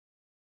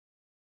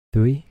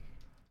Three,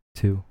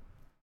 two,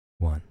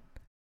 one.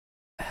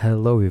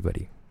 Hello,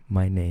 everybody.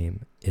 My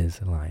name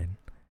is Lion,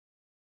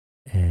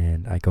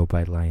 and I go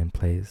by Lion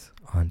Plays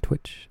on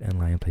Twitch and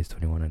Lion Plays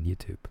 21 on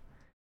YouTube.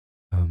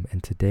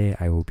 And today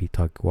I will be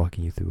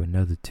walking you through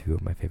another two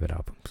of my favorite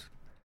albums.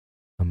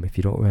 If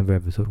you don't remember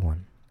episode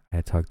 1,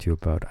 I talked to you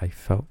about I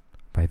Felt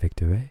by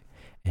Victor Ray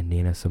and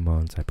Nina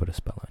Simone's I Put a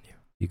Spell on You.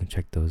 You can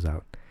check those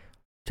out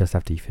just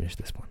after you finish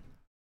this one.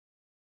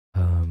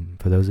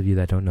 For those of you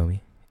that don't know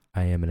me,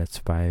 I am an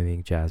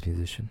aspiring jazz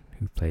musician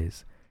who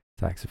plays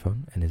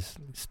saxophone and is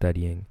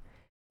studying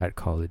at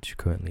college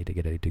currently to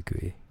get a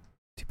degree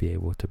to be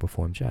able to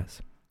perform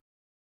jazz.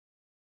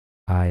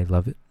 I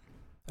love it.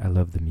 I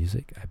love the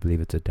music. I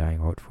believe it's a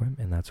dying art form,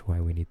 and that's why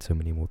we need so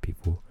many more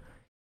people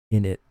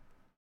in it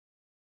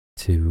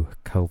to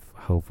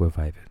help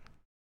revive it.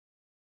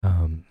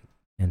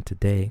 And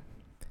today,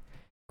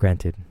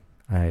 granted,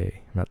 I'm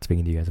not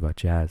speaking to you guys about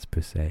jazz per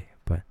se,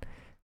 but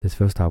this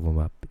first album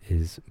up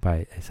is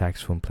by a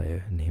saxophone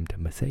player named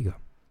Masego.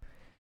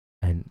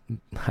 And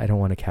I don't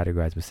want to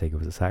categorize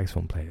Masego as a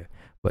saxophone player,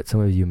 but some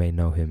of you may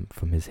know him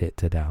from his hit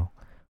Tadao,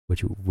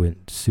 which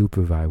went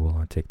super viral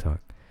on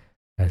TikTok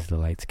as the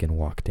light skin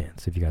walk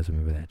dance, if you guys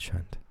remember that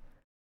trend.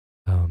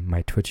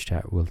 My Twitch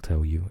chat will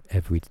tell you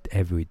every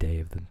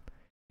day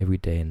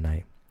and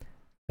night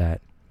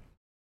that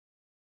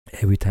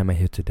every time I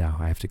hear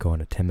Tadao, I have to go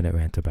on a 10-minute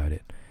rant about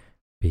it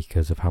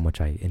because of how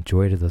much I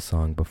enjoyed the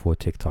song before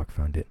TikTok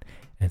found it,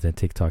 and then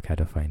TikTok had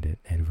to find it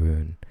and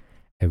ruin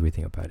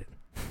everything about it.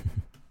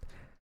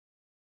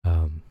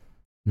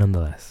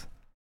 Nonetheless,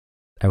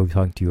 I will be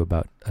talking to you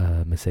about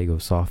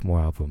Masego's sophomore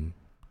album,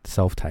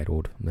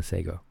 self-titled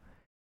Masego.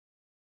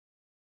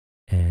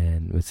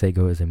 And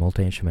Masego is a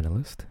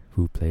multi-instrumentalist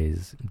who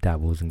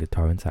dabbles in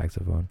guitar and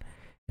saxophone,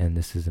 and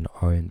this is an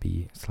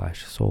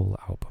R&B/soul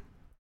album.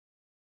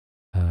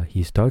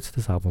 He starts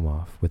this album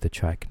off with a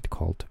track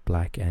called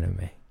Black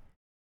Anime,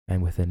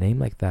 and with a name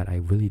like that, I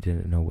really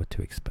didn't know what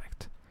to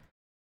expect.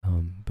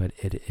 But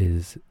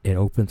it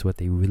opens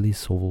with a really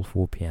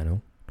soulful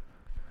piano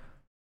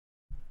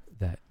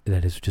that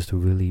is just a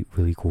really,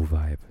 really cool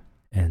vibe.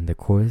 And the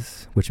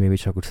chorus, which made me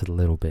chuckle just a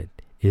little bit,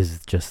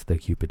 is just the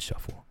Cupid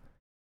Shuffle.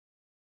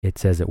 It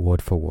says it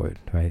word for word,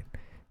 right?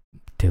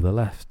 To the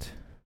left.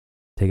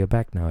 Take it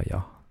back now,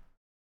 y'all.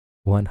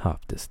 One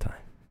hop this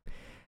time.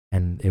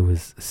 And it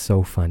was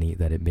so funny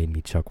that it made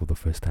me chuckle the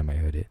first time I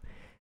heard it.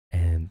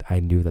 And I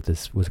knew that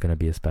this was going to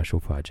be a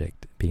special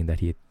project, being that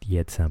he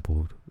had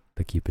sampled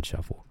the Cupid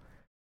Shuffle.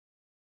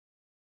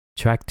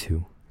 Track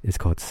 2 is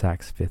called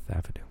Sax Fifth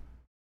Avenue.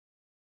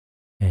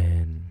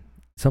 And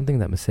something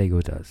that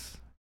Masego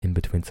does in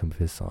between some of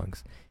his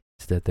songs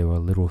is that there are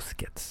little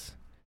skits.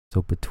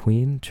 So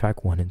between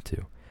track 1 and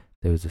 2,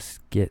 there was a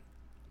skit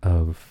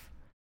of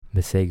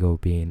Masego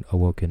being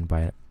awoken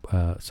by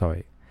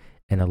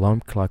an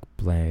alarm clock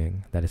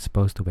blaring that is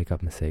supposed to wake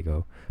up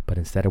Masego, but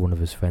instead one of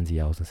his friends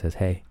yells and says,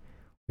 "Hey,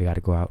 we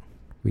gotta go out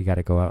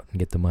and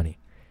get the money.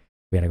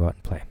 We gotta go out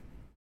and play."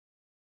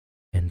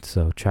 And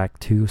so track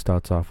 2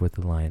 starts off with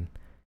the line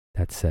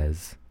that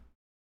says,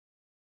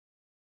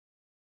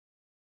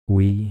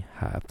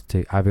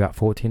 I've got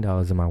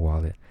 $14 in my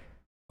wallet.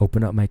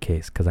 Open up my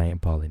case, cause I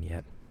ain't ballin'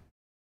 yet.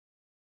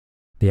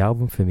 The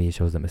album for me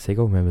shows that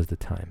Masego remembers the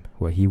time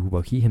where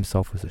he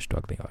himself was a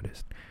struggling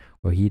artist,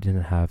 where he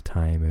didn't have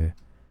time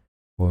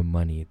or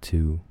money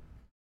to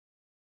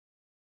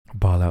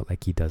ball out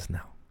like he does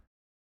now.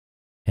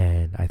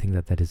 And I think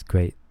that is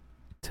great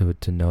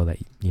to know that,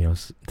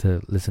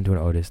 to listen to an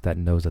artist that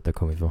knows that they're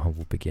coming from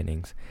humble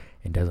beginnings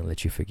and doesn't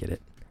let you forget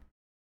it.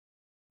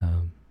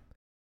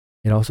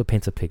 It also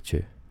paints a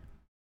picture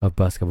of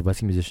a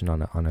busking musician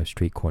on a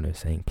street corner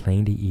saying,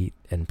 "Playing to eat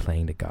and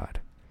playing to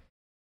God."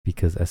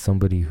 Because as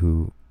somebody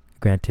who,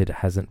 granted,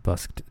 hasn't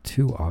busked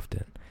too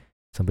often,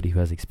 somebody who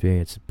has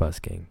experienced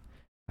busking,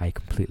 I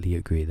completely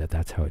agree that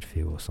that's how it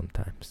feels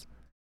sometimes.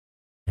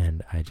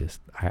 And I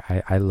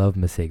love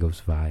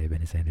Masego's vibe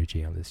and his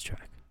energy on this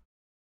track.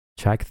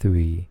 Track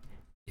 3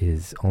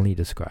 is only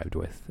described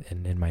with,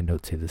 and in my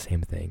notes say the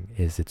same thing,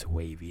 is it's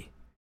wavy.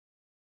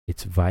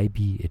 It's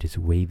vibey, it is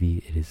wavy,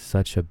 it is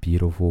such a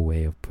beautiful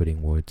way of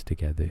putting words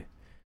together.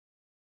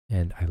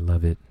 And I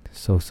love it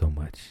so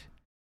much.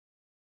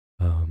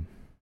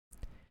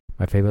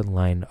 My favorite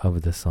line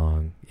of the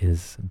song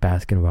is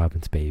Baskin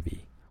Robbins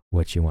baby,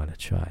 what you want to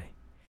try.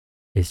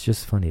 It's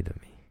just funny to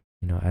me.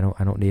 I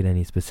don't need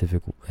any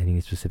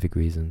specific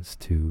reasons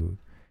to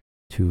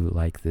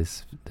like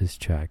this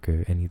track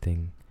or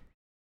anything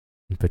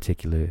in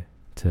particular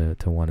to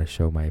want to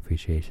show my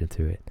appreciation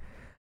to it.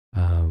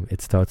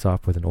 It starts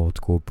off with an old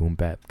school boom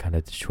bap kind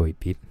of Detroit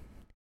beat,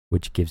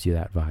 which gives you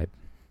that vibe.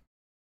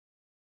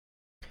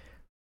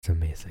 It's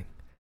amazing.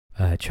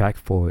 Track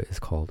 4 is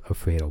called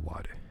Afraid of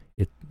Water.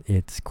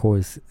 Its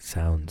chorus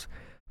sounds,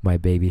 "My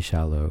baby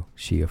shallow,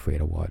 she afraid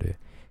of water."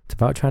 It's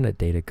about trying to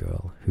date a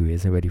girl who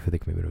isn't ready for the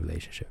commitment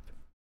relationship.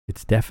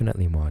 It's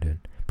definitely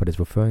modern, but it's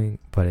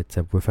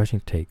a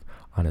refreshing take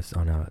on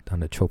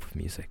a trope of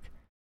music.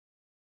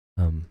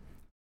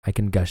 I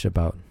can gush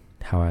about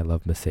how I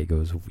love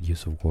Masego's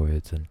use of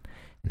words, and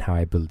how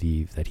I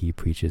believe that he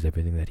preaches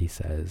everything that he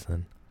says,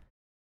 and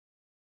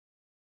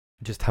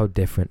just how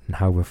different and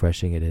how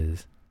refreshing it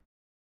is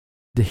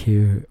to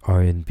hear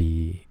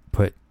R&B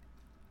put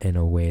in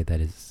a way that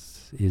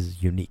is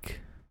unique.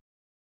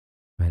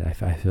 Right? I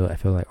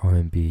feel like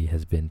R&B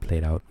has been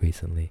played out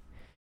recently,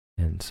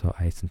 and so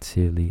I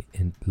sincerely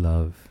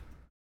love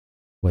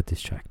what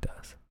this track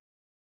does.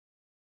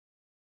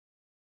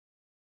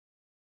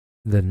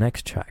 The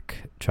next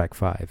track, track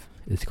 5,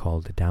 is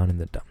called Down in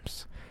the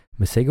Dumps.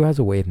 Masego has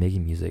a way of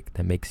making music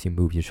that makes you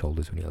move your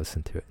shoulders when you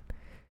listen to it.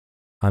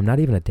 I'm not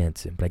even a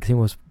dancer, but I can see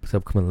what's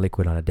becoming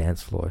liquid on a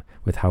dance floor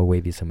with how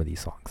wavy some of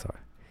these songs are.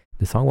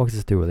 The song walks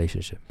us through a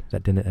relationship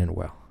that didn't end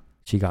well.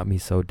 She got me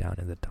so down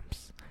in the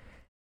dumps.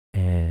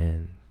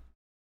 And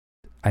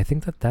I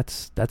think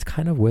that's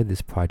kind of where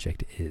this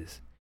project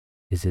is.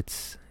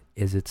 It's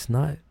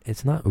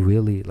not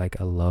really like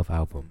a love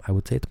album. I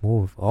would say it's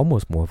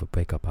almost more of a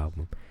breakup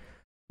album,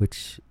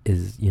 which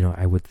is,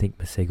 I would think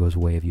Masego's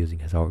way of using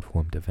his art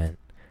form to vent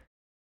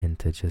and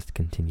to just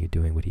continue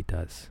doing what he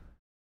does.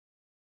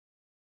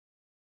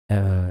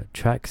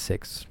 Track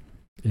 6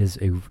 is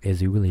a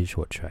really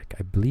short track.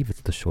 I believe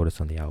it's the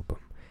shortest on the album,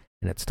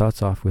 and it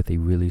starts off with a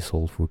really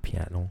soulful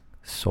piano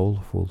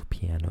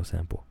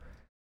sample.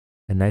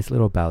 A nice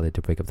little ballad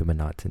to break up the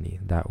monotony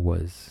that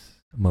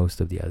was most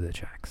of the other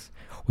tracks,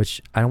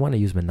 which I don't want to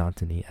use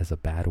monotony as a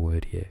bad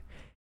word here.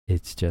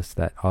 It's just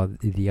that all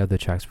the other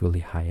tracks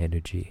really high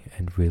energy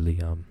and really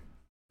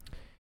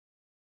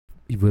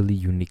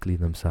uniquely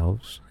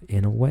themselves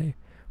in a way,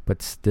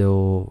 but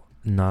still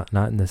not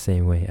in the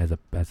same way as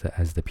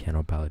the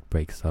piano ballad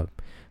breaks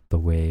up the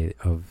way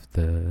of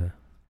the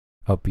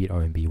upbeat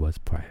R&B was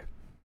prior.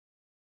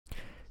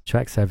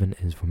 Track 7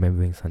 is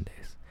Remembering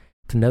Sundays.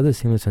 It's another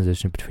seamless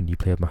transition between You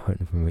Play With My Heart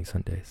and Remembering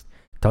Sundays.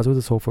 It starts with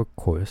a soulful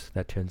chorus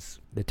that takes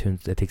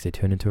a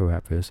turn into a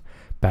rap verse,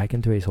 back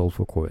into a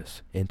soulful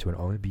chorus, into an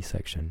R&B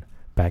section,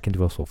 back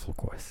into a soulful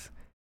chorus.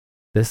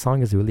 This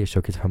song is really a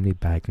showcase of how many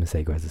bags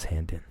Masego has his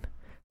hand in.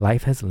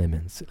 Life has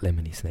lemons,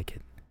 lemony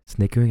snicket.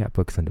 Snickering at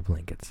books under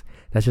blankets.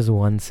 That's just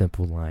one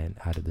simple line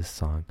out of this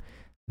song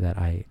that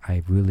I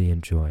really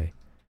enjoy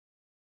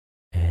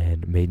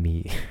and made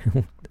me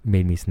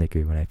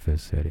snicker when I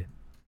first heard it.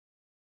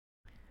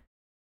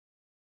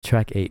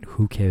 Track 8,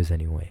 Who Cares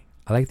Anyway?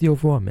 I like the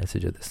overall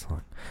message of this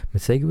song.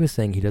 Masego is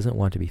saying he doesn't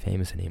want to be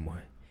famous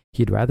anymore.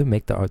 He'd rather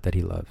make the art that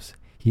he loves.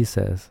 He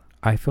says,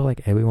 I feel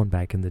like everyone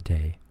back in the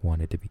day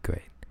wanted to be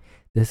great.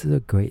 This is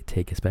a great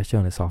take, especially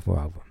on his sophomore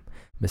album.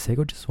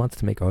 Masego just wants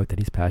to make art that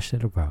he's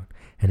passionate about,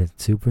 and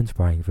it's super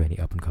inspiring for any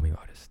up-and-coming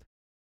artist.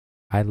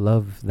 I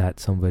love that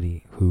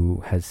somebody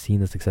who has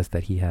seen the success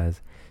that he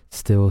has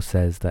still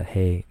says that,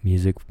 hey,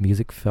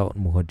 music felt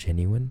more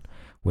genuine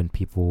when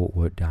people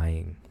were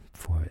dying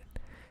for it.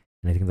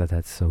 And I think that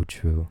that's so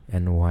true,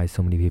 and why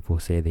so many people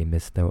say they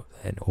missed out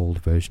an old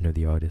version of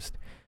the artist.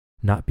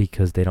 Not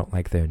because they don't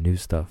like their new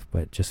stuff,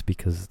 but just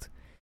because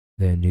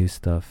their new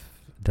stuff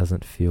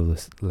doesn't feel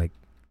as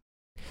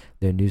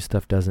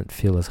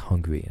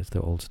hungry as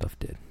their old stuff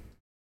did.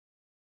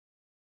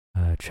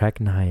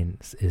 Track 9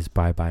 is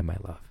Bye Bye My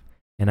Love.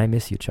 And I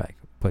Miss You track,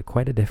 but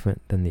quite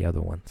different than the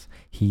other ones.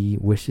 He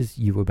wishes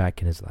you were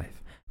back in his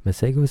life.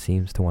 Masego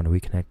seems to want to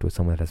reconnect with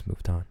someone that has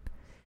moved on.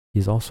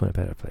 He's also in a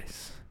better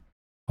place.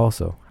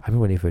 Also, I've been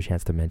waiting for a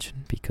chance to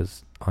mention,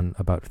 because on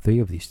about 3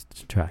 of these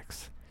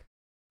tracks,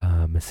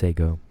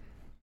 Masego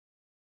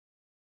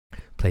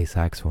plays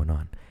saxophone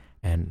on,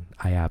 and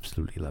I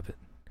absolutely love it.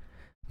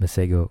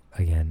 Masego,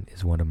 again,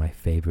 is one of my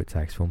favorite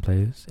saxophone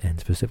players, and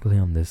specifically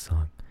on this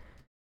song,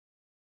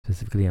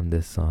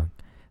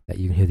 that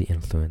you can hear the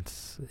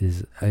influence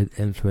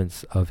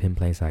of him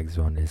playing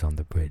saxophone is on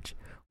the bridge,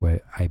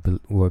 where I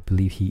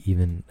believe he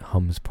even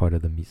hums part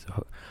of the music,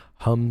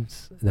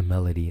 hums the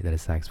melody that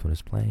his saxophone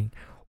is playing,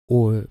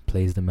 or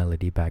plays the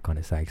melody back on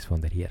his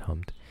saxophone that he had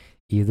hummed.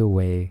 Either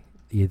way,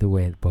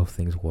 both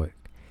things work,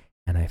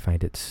 and I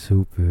find it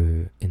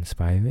super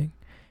inspiring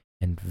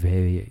and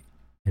very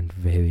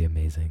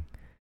amazing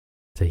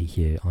to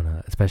hear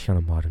especially on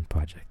a modern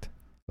project.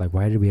 Like,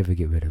 why did we ever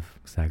get rid of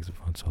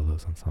saxophone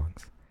solos on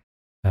songs?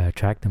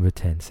 Track number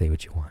 10, Say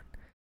What You Want.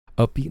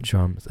 Upbeat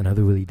drums,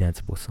 another really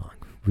danceable song.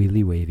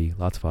 Really wavy,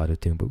 lots of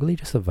auto-tune, but really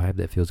just a vibe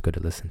that feels good to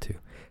listen to.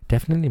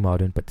 Definitely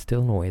modern, but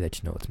still in a way that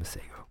you know it's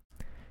Masego.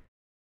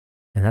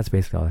 And that's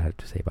basically all I have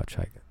to say about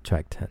track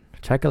 10.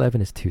 Track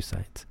 11 is Two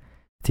Sides.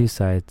 Two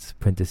Sides,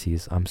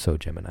 parentheses, I'm so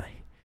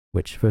Gemini.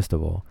 Which, first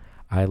of all,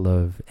 I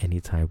love any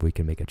time we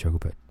can make a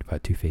joke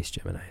about two-faced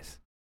Geminis.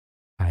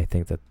 I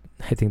think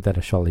that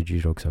astrology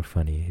jokes are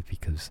funny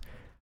because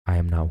I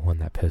am not one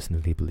that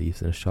personally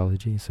believes in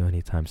astrology. So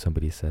anytime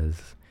somebody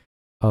says,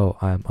 "Oh,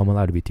 I'm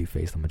allowed to be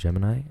two-faced, I'm a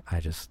Gemini,"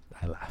 I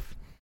laugh.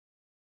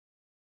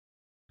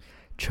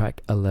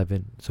 Track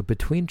 11. So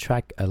between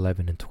track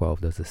 11 and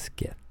 12, there's a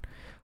skit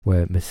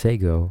where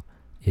Masego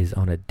is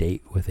on a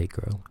date with a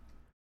girl,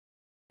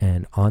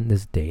 and on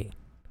this date,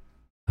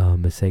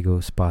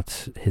 Masego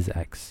spots his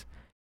ex.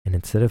 And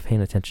instead of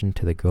paying attention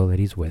to the girl that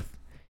he's with,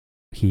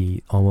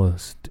 he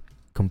almost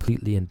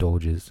completely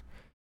indulges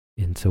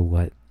into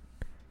what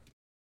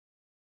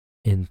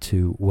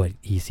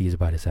he sees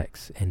about his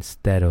ex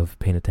instead of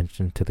paying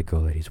attention to the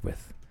girl that he's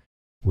with,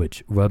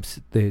 which rubs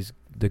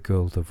the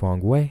girl the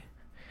wrong way,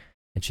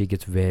 and she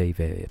gets very,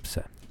 very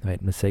upset.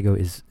 Right, Masego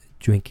is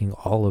drinking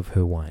all of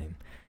her wine,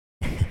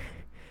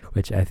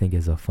 which I think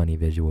is a funny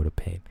visual to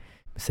paint.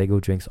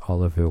 Masego drinks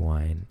all of her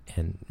wine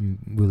and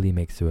really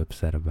makes her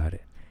upset about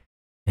it.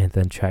 And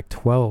then track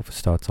 12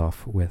 starts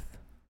off with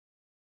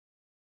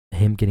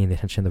him getting the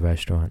attention of the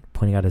restaurant,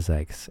 pointing out his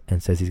ex,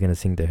 and says he's going to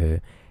sing to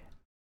her.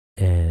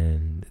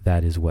 And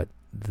that is what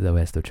the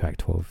rest of track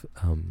 12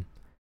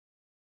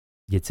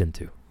 gets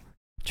into.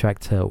 Track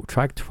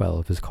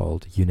 12 is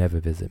called You Never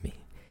Visit Me.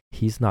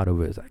 He's not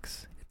over his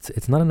ex.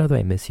 It's not another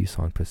I Miss You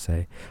song per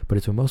se, but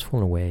it's remorseful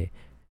in a way,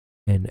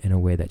 in a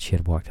way that she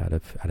had walked out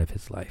of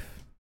his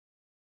life.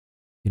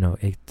 You know,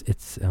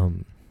 it's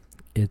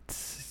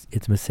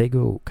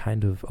Masego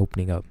kind of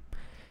opening up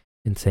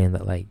and saying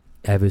that, like,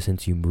 ever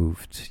since you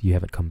moved, you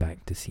haven't come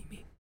back to see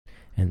me.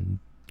 And,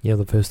 you know,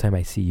 the first time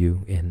I see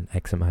you in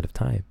X amount of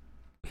time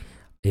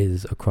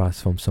is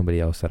across from somebody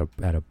else at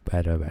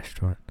a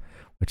restaurant,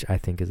 which I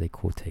think is a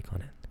cool take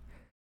on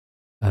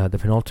it. The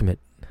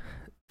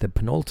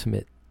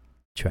penultimate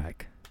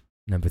track,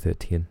 number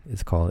 13,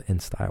 is called In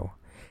Style.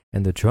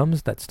 And the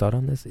drums that start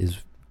on this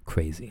is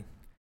crazy.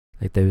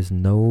 Like, there is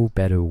no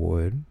better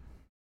word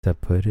to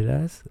put it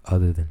as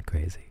other than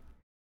crazy.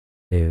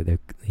 They're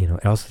you know,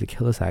 and also the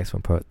killer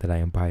saxophone part that I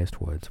am biased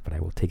towards, but I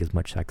will take as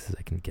much sax as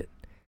I can get.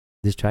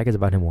 This track is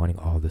about him wanting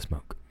all the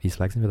smoke. He's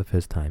flexing for the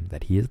first time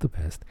that he is the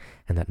best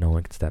and that no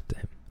one can step to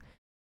him.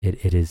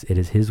 It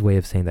is his way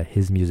of saying that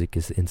his music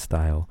is in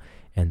style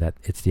and that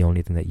it's the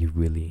only thing that you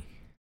really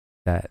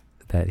that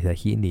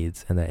he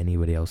needs and that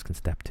anybody else can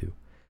step to.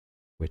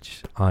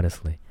 Which,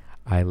 honestly,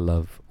 I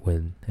love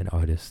when an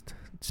artist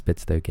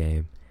spits their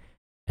game,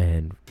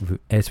 and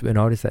it's an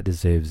artist that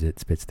deserves it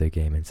spits their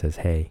game and says,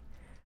 hey,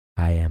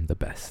 I am the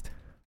best.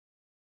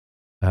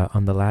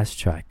 On the last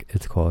track,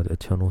 it's called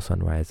Eternal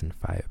Sunrise and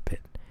Fire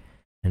Pit,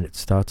 and it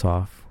starts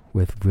off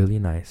with really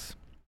nice,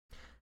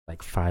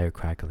 like, fire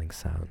crackling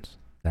sounds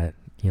that,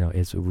 you know,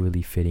 is a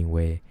really fitting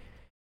way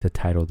to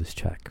title this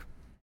track.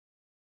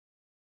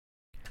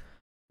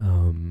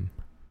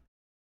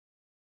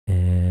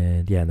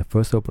 And yeah, in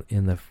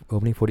the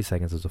opening 40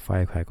 seconds, there's a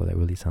fire crackle that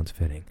really sounds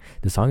fitting.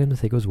 The song is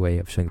Masego's way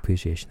of showing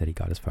appreciation that he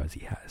got as far as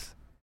he has.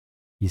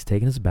 He's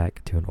taken us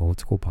back to an old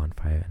school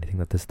bonfire, and I think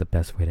that this is the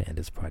best way to end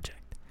his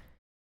project.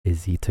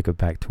 Is he took it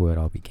back to where it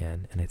all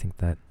began, and I think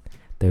that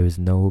there is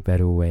no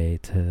better way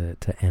to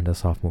end a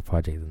sophomore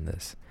project than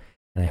this.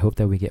 And I hope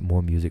that we get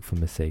more music from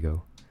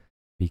Masego,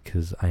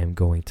 because I am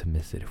going to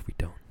miss it if we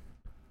don't.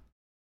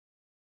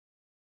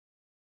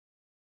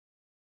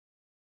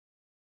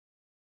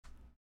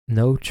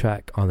 No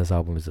track on this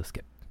album is a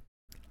skip.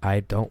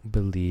 I don't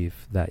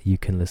believe that you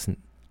can listen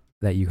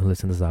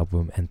to this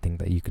album and think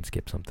that you can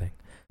skip something.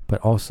 But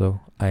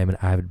also, I am an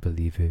avid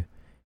believer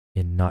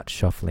in not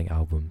shuffling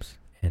albums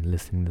and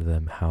listening to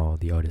them how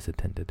the artist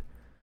intended.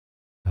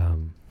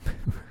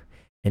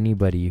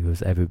 Anybody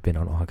who's ever been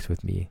on aux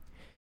with me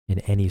in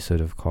any sort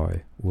of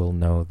car will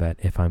know that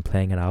if I'm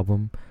playing an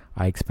album,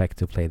 I expect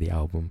to play the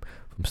album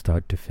from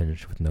start to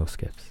finish with no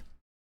skips.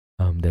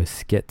 There's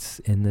skits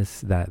in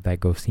this that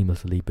go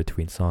seamlessly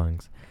between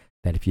songs,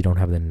 that if you don't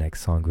have the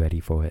next song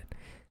ready for it,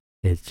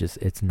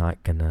 it's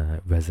not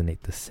gonna resonate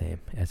the same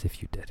as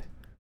if you did.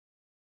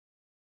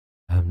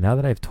 Now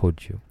that I've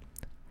told you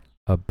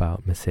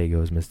about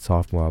Masego's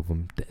sophomore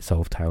album,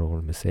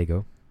 self-titled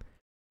Masego,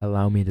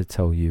 allow me to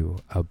tell you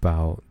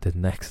about the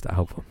next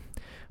album.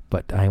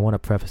 But I want to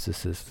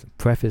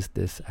preface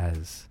this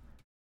as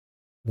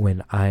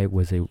when I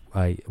was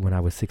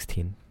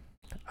 16,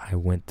 I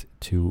went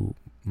to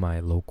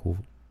my local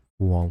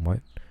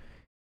Walmart,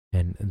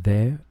 and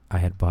there I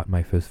had bought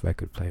my first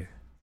record player.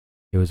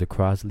 It was a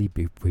Crosley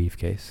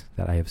briefcase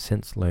that I have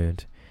since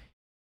learned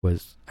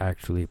was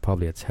actually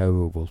probably a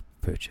terrible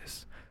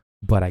purchase,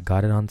 but I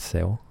got it on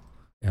sale.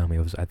 It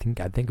was I think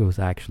it was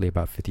actually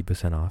about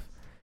 50% off,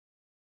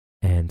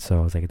 and so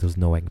I was like, there's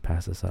no way I can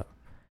pass this up.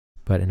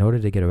 But in order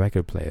to get a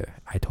record player,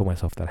 I told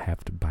myself that I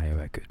have to buy a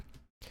record.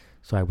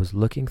 So I was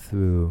looking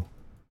through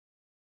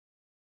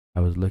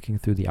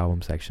the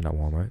album section at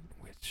Walmart,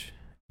 which,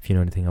 if you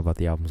know anything about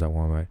the albums at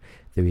Walmart,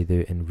 they're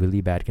either in really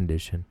bad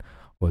condition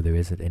or there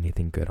isn't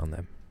anything good on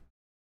them.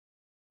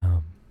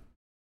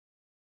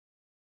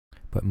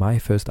 But my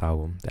first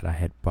album that I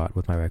had bought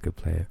with my record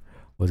player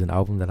was an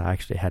album that I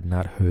actually had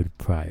not heard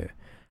prior.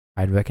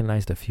 I'd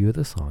recognized a few of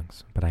the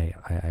songs, but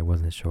I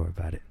wasn't sure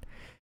about it.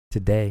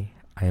 Today,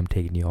 I am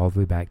taking you all the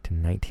way back to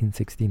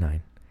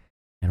 1969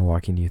 and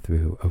walking you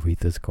through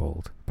Aretha's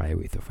Gold by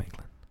Aretha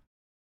Franklin.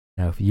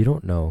 Now, if you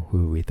don't know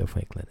who Aretha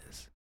Franklin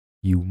is,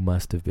 you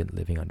must have been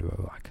living under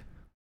a rock.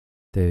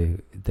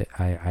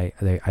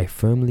 I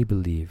firmly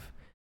believe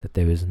that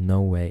there is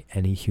no way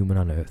any human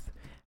on earth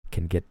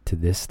can get to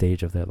this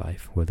stage of their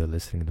life where they're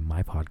listening to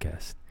my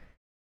podcast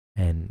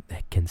and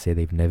can say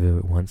they've never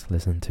once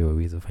listened to a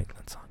Aretha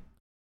Franklin song.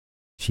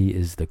 She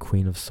is the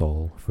queen of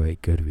soul for a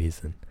good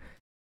reason.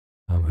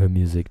 Her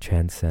music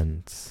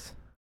transcends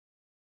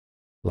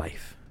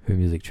life. Her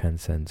music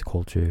transcends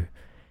culture.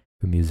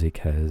 Her music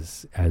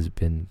has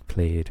been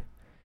played,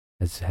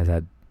 has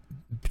had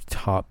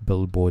top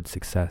Billboard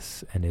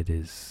success, and it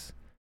is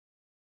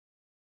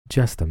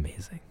just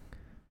amazing.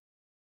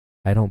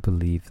 I don't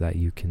believe that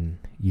you can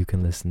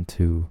listen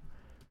to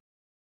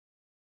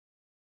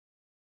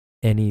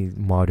any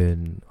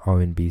modern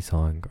R&B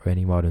song or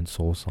any modern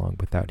soul song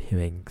without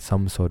hearing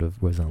some sort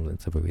of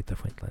resemblance of Aretha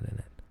Franklin in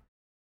it.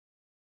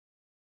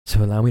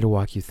 So allow me to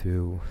walk you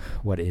through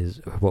what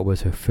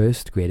was her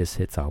first greatest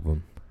hits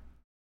album,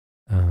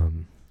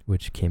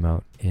 which came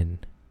out in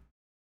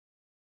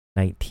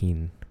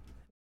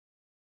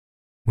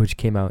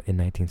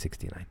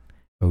 1969,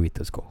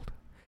 Aretha's Gold.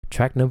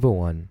 Track number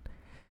 1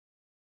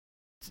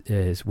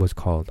 was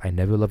called "I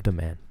Never Loved a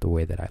Man the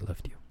Way That I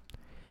Loved You,"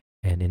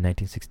 and in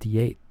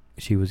 1968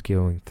 she was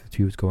going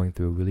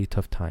through a really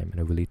tough time and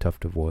a really tough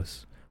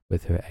divorce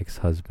with her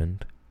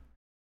ex-husband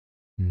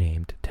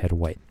named Ted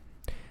White.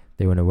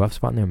 They were in a rough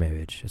spot in their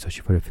marriage, so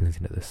she put her feelings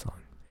into this song.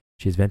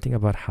 She's venting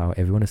about how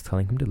everyone is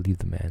telling him to leave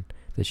the man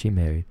that she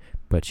married,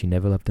 but she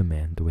never loved a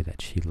man the way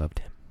that she loved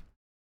him.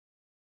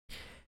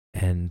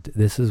 And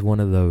this is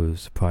one of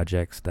those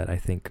projects that I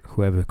think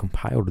whoever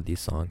compiled these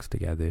songs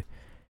together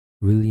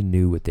really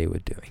knew what they were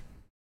doing,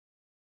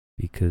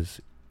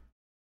 because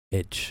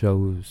it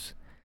shows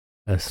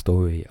a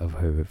story of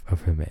her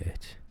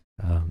marriage.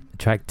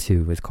 Track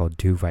 2 is called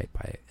 "Do Right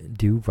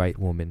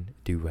Woman,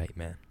 Do Right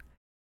Man."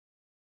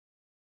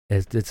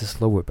 It's a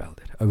slower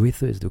ballad.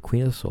 Aretha is the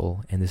queen of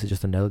soul, and this is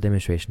just another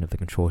demonstration of the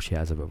control she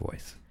has of her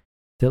voice.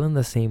 Still in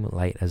the same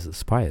light as the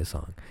prior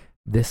song,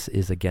 this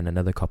is again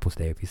another couples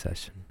therapy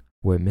session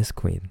where Miss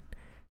Queen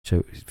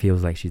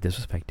feels like she's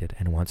disrespected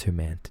and wants her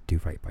man to do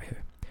right by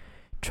her.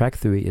 Track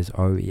 3 is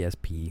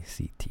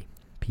RESPECT,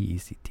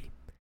 P-E-C-T,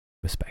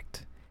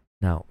 respect.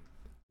 Now,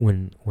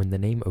 when the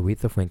name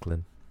Aretha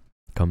Franklin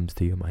comes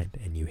to your mind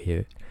and you hear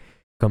it,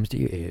 comes to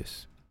your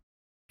ears,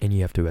 and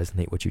you have to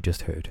resonate what you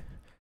just heard,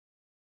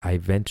 I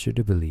venture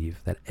to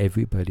believe that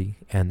everybody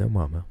and their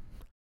mama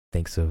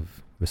thinks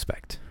of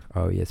Respect,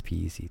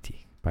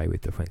 RESPECT, by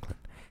Aretha Franklin.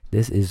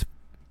 This is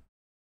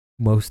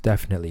most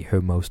definitely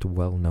her most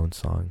well-known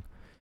song,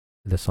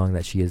 the song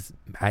that she is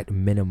at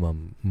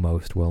minimum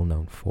most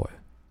well-known for.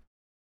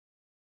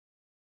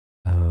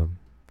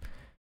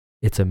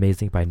 It's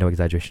amazing by no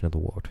exaggeration of the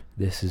word.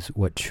 This is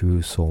what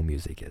true soul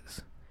music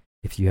is.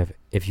 If you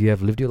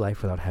have lived your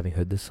life without having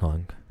heard this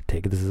song,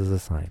 take this as a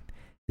sign.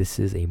 This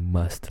is a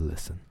must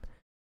listen.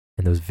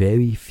 And those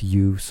very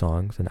few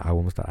songs and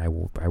albums that I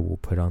will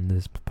put on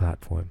this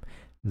platform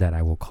that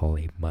I will call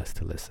a must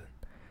listen.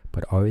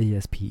 But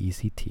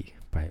RESPECT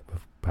by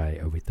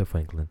Aretha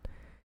Franklin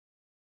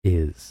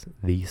is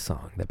the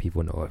song that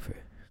people know of her.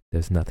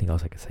 There's nothing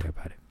else I can say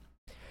about it.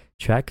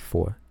 Track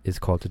 4 is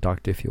called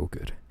 "Dr.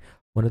 Feelgood,"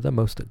 one of the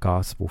more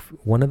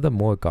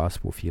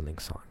gospel feeling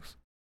songs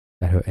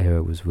that her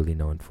era was really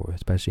known for,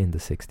 especially in the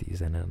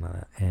 60s and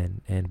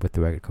with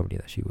the record company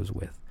that she was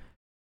with.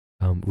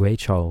 Ray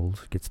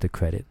Charles gets the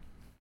credit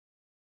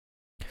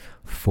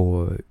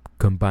for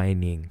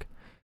combining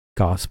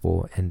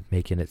gospel and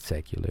making it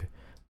secular,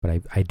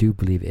 but I do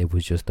believe it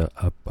was just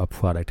a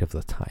product of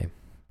the time.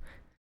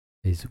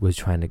 It was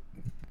trying to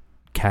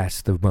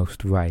cast the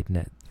most wide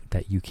net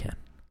that you can.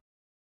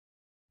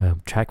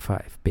 Track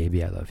 5,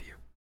 "Baby I Love You."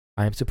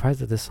 I am surprised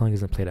that this song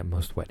isn't played at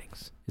most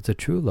weddings. It's a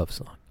true love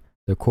song.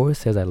 The chorus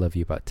says "I love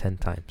you" about 10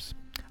 times.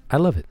 I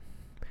love it.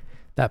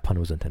 That pun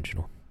was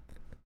intentional.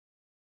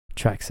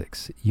 Track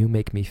 6, "You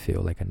Make Me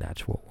Feel Like a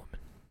Natural Woman."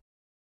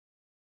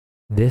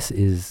 This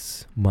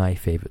is my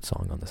favorite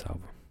song on this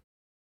album.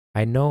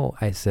 I know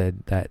I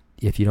said that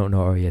if you don't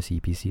know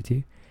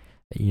RESPECT,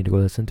 that you need to go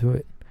listen to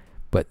it,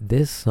 but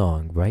this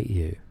song right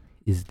here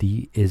is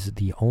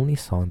the only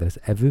song that has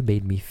ever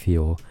made me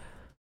feel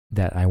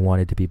that I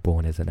wanted to be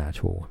born as a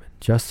natural woman,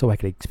 just so I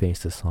could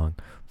experience the song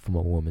from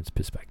a woman's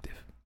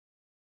perspective.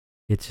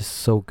 It's just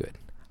so good.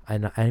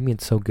 And I mean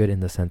so good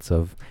in the sense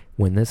of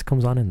when this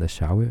comes on in the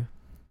shower,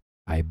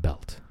 I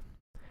belt.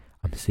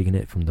 I'm singing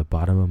it from the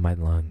bottom of my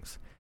lungs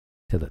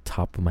to the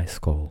top of my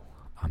skull.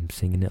 I'm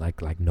singing it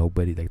like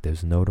nobody, like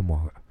there's no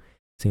tomorrow.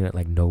 Singing it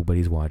like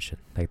nobody's watching,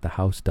 like the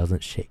house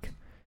doesn't shake.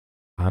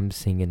 I'm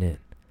singing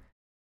it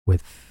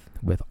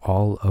with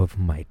all of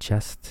my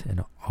chest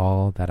and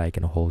all that I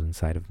can hold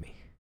inside of me.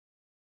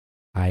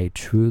 I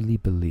truly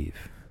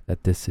believe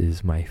that this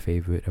is my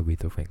favorite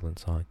Aretha Franklin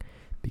song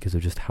because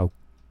of just how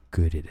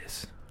good it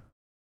is.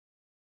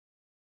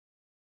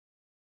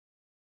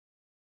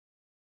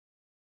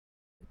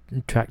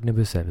 Track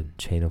number 7,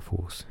 "Chain of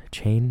Fools."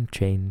 Chain,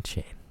 chain,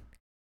 chain.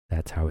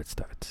 That's how it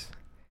starts.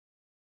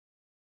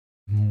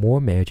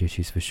 More marriage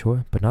issues for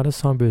sure, but not as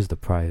somber as the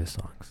prior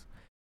songs.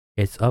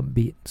 It's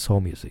upbeat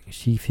soul music.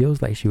 She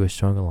feels like she was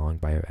strung along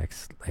by her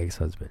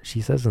ex-husband.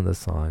 She says in the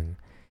song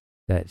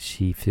that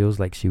she feels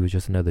like she was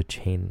just another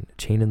chain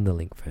in the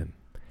link for him.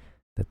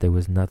 That there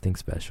was nothing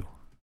special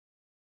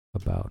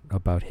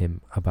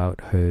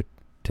about her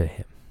to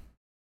him.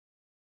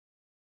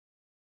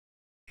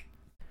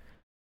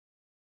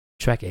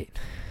 Track 8.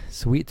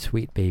 Sweet,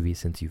 Sweet Baby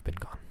Since You've Been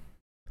Gone.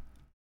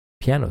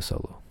 Piano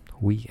solo.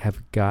 We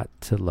have got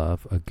to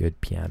love a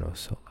good piano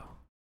solo.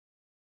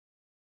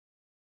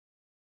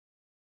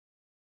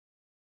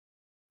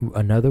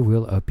 Another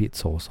real upbeat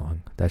soul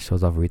song that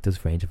shows off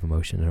Aretha's range of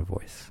emotion in her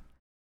voice.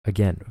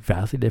 Again,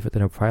 vastly different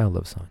than her prior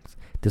love songs.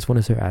 This one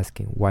is her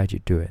asking, why'd you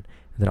do it?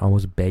 And then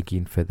almost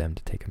begging for them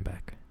to take him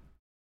back.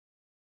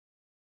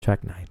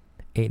 Track 9.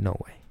 Ain't No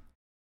Way.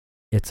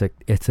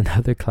 It's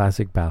another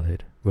classic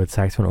ballad with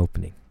saxophone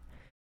opening.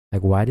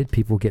 Like, why did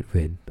people get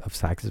rid of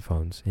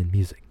saxophones in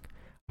music?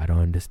 I don't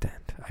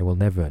understand. I will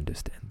never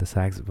understand. The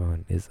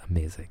saxophone is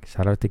amazing.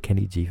 Shout out to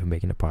Kenny G for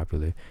making it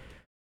popular.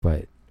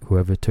 But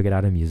whoever took it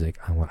out of music,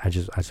 I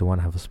just want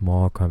to have a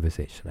small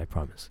conversation, I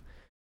promise.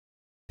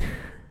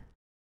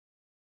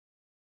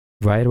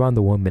 Right around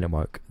the 1 minute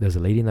mark, there's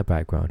a lady in the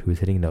background who is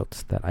hitting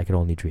notes that I could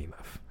only dream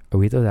of.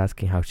 Aretha is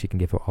asking how she can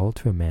give her all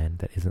to a man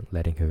that isn't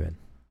letting her in.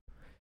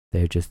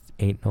 There just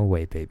ain't no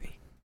way, baby.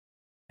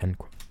 End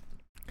quote.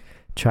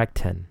 Track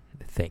 10,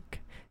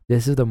 Think.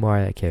 This is the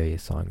Mariah Carey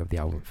song of the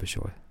album for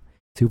sure.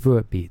 Super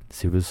upbeat,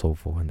 super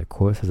soulful, and the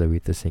chorus has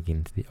Aretha sinking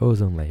into the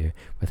ozone layer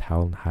with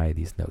how high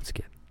these notes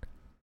get.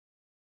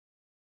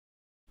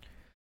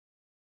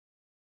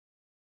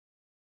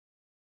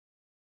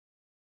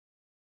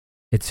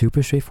 It's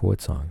super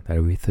straightforward song that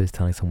Aretha is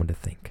telling someone to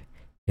think.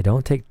 It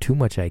don't take too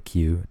much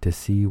IQ to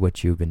see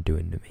what you've been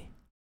doing to me.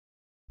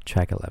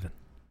 Track 11.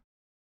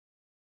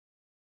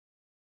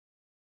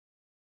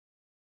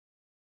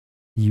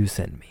 You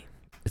Send Me.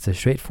 It's a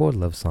straightforward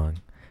love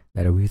song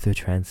that Aretha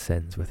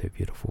transcends with her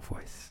beautiful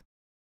voice.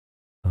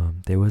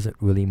 There wasn't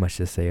really much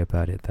to say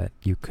about it that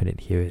you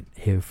couldn't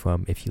hear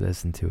from if you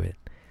listen to it.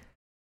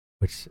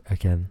 Which,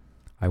 again,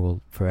 I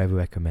will forever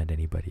recommend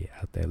anybody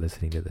out there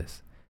listening to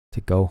this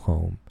to go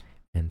home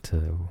and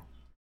to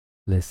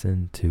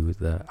listen to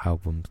the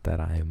albums that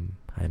I'm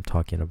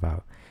talking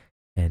about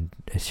and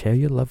share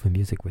your love of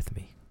music with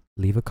me.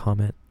 Leave a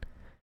comment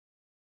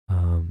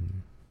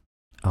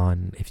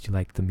on if you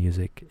liked the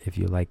music, if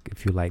you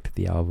liked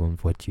the album,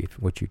 what you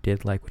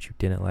did like, what you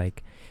didn't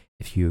like,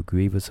 if you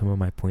agree with some of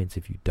my points,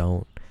 if you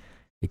don't,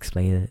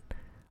 explain it.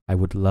 I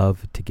would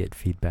love to get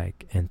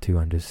feedback and to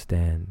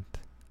understand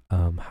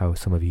how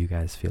some of you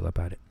guys feel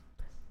about it.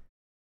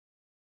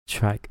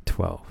 Track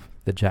 12.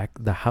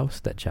 The House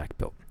That Jack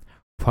Built.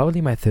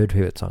 Probably my third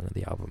favorite song on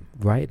the album,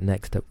 right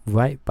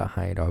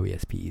behind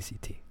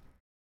RESPECT.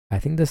 I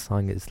think this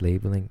song is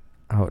labeling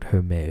out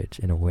her marriage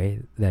in a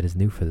way that is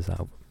new for this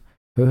album.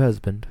 Her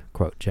husband,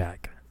 quote,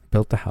 Jack,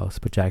 built the house,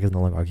 but Jack is no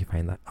longer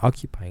occupying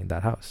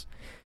that house.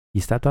 He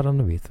stepped out on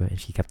Aretha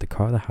and she kept the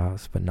car, the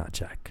house, but not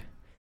Jack.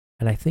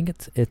 And I think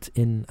it's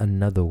in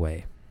another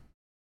way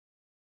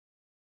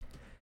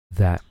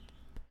that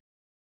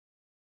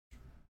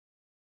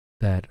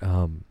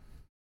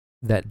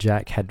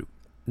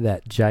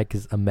Jack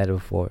is a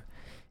metaphor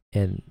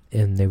in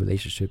their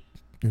relationship,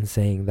 in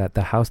saying that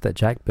the house that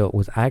Jack built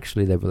was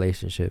actually their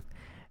relationship,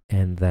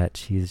 and that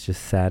she's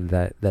just sad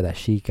that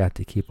she got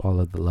to keep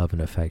all of the love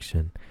and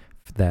affection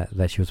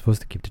that she was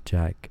supposed to keep to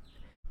Jack,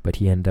 but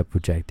he ended up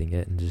rejecting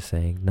it and just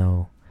saying,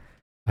 no,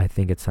 I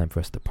think it's time for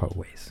us to part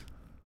ways.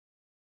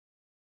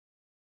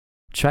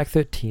 Track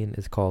 13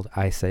 is called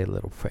I Say a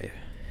Little Prayer.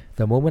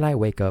 The moment I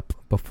wake up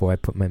before I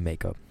put my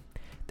makeup,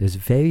 there's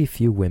very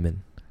few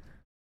women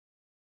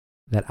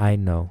that I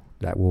know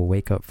that will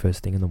wake up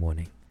first thing in the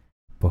morning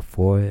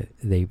before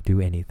they do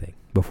anything,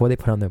 before they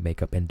put on their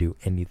makeup and do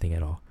anything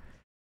at all.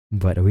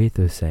 But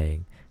Aretha is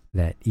saying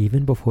that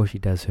even before she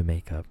does her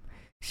makeup,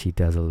 she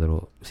says a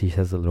little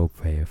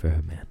prayer for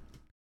her man.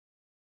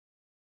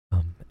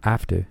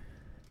 After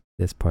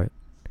this part,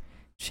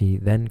 she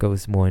then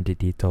goes more into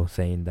detail,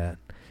 saying that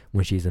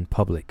when she's in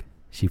public,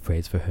 she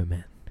prays for her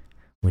man.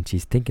 When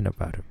she's thinking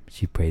about him,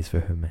 she prays for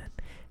her man.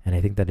 And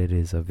I think that it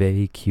is a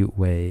very cute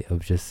way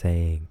of just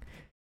saying,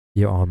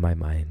 you're on my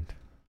mind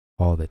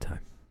all the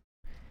time.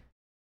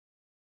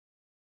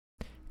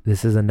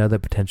 This is another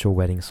potential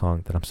wedding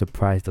song that I'm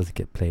surprised doesn't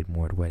get played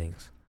more at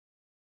weddings.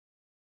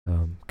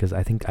 Because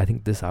I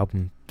think this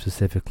album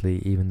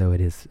specifically, even though it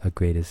is a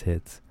greatest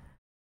hits,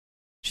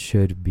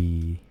 should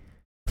be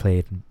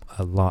played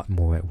a lot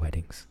more at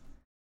weddings.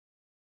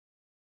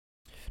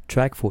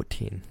 Track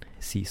 14,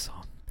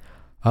 Seesaw.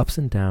 Ups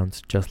and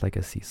downs just like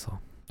a seesaw.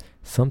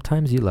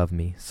 Sometimes you love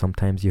me,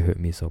 sometimes you hurt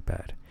me so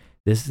bad.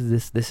 This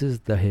is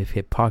the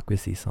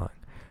hypocrisy song.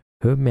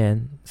 Her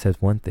man says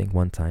one thing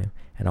one time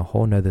and a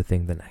whole nother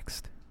thing the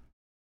next.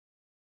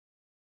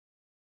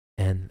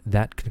 And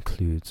that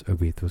concludes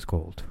Aretha's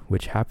Gold,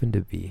 which happened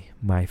to be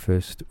my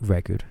first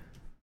record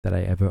that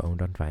I ever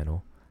owned on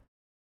vinyl,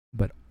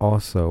 but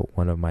also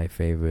one of my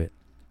favorite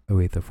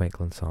Aretha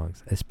Franklin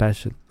songs,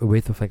 especially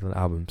Aretha Franklin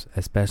albums,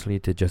 especially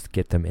to just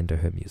get them into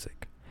her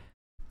music.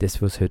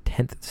 This was her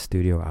 10th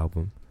studio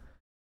album,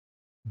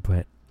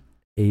 but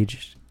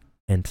age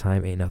and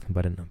time ain't nothing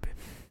but a number.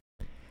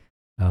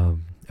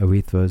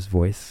 Aretha's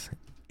voice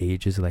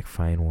ages like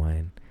fine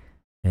wine,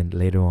 and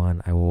later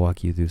on I will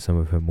walk you through some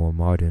of her more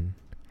modern,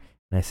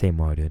 and I say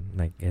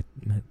modern,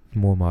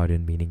 more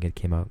modern meaning it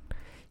came out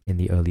in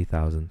the early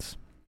thousands.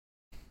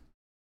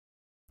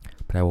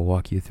 But I will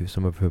walk you through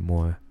some of her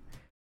more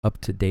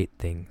up-to-date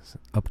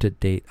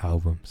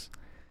albums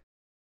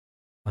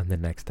on the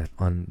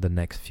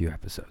next few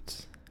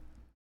episodes.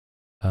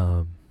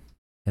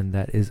 And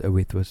that is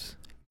Aretha's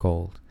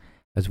Gold,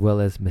 as well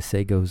as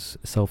Masego's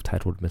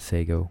self-titled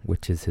Masego,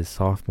 which is his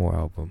sophomore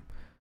album,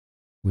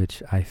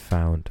 which I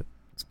found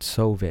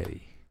so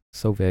very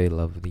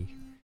lovely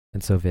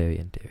and so very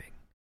endearing.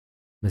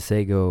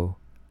 Masego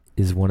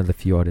is one of the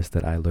few artists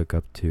that I look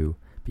up to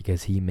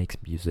because he makes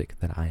music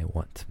that I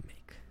want to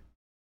make.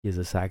 He is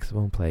a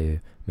saxophone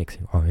player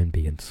mixing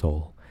R&B and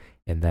soul,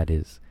 and that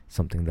is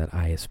something that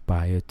I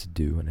aspire to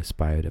do and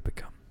aspire to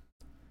become.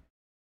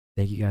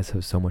 Thank you guys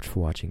so much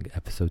for watching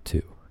episode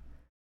 2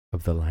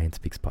 of the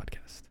LyonSpeaks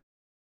Podcast.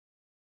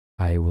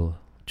 I will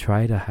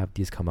try to have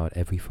these come out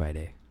every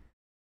Saturday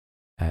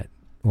at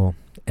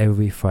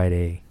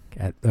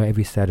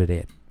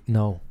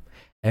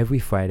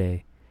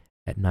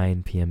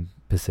 9 p.m.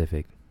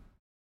 Pacific,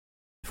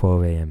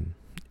 4 a.m.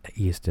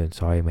 Eastern.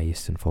 Sorry, my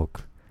Eastern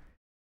folk.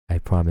 I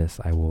promise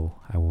I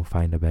will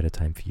find a better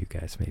time for you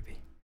guys, maybe.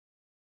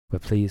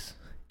 But please,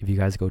 if you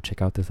guys go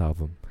check out this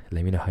album,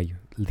 let me know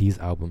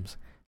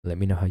let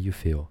me know how you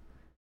feel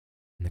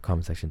in the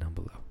comment section down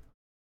below.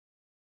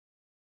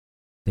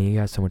 Thank you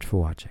guys so much for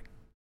watching.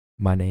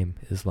 My name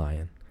is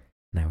Lyon,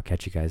 and I will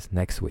catch you guys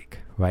next week,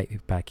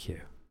 right back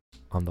here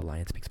on the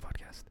LyonSpeaks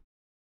Podcast.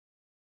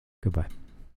 Goodbye.